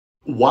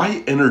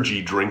Why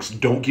energy drinks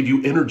don't give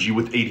you energy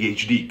with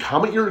ADHD?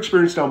 Comment your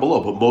experience down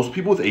below, but most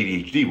people with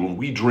ADHD, when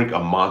we drink a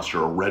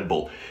Monster, a Red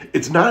Bull,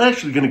 it's not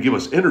actually going to give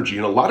us energy,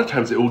 and a lot of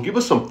times it will give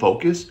us some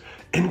focus,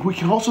 and we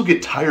can also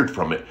get tired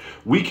from it.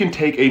 We can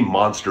take a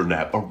Monster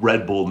nap, a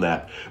Red Bull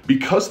nap.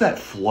 Because that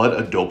flood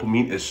of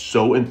dopamine is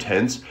so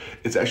intense,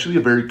 it's actually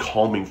a very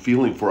calming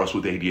feeling for us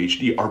with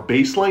ADHD. Our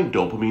baseline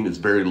dopamine is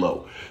very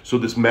low. So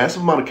this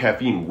massive amount of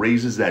caffeine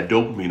raises that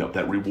dopamine up,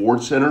 that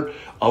reward center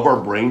of our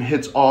brain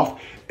hits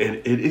off, and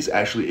it is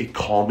actually a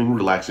calming,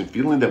 relaxing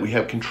feeling that we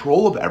have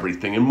control of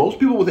everything. And most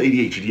people with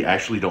ADHD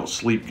actually don't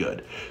sleep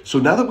good. So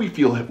now that we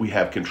feel that we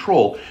have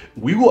control,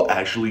 we will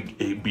actually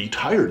be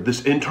tired.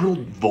 This internal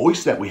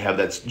voice that we have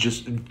that's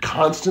just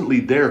constantly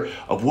there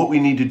of what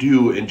we need to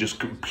do, and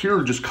just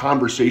pure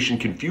conversation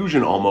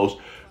confusion almost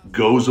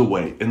goes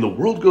away, and the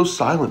world goes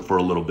silent for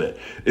a little bit.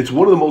 It's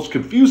one of the most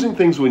confusing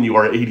things when you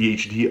are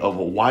ADHD of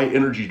why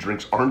energy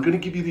drinks aren't going to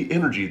give you the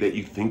energy that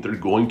you think they're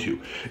going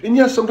to. And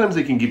yes, sometimes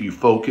they can give you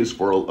focus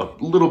for a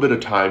little bit of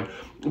time,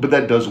 but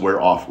that does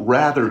wear off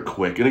rather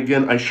quick. And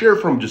again, I share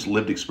from just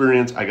lived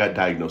experience. I got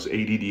diagnosed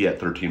ADD at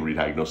 13,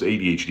 re-diagnosed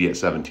ADHD at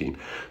 17.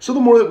 So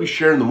the more that we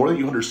share and the more that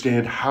you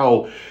understand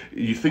how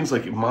things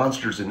like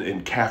monsters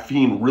and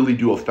caffeine really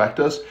do affect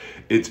us,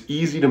 it's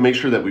easy to make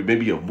sure that we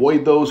maybe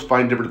avoid those,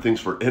 find different things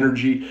for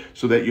energy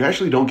so that you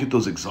actually don't get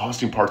those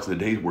exhausting parts of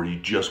the day where you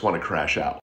just want to crash out.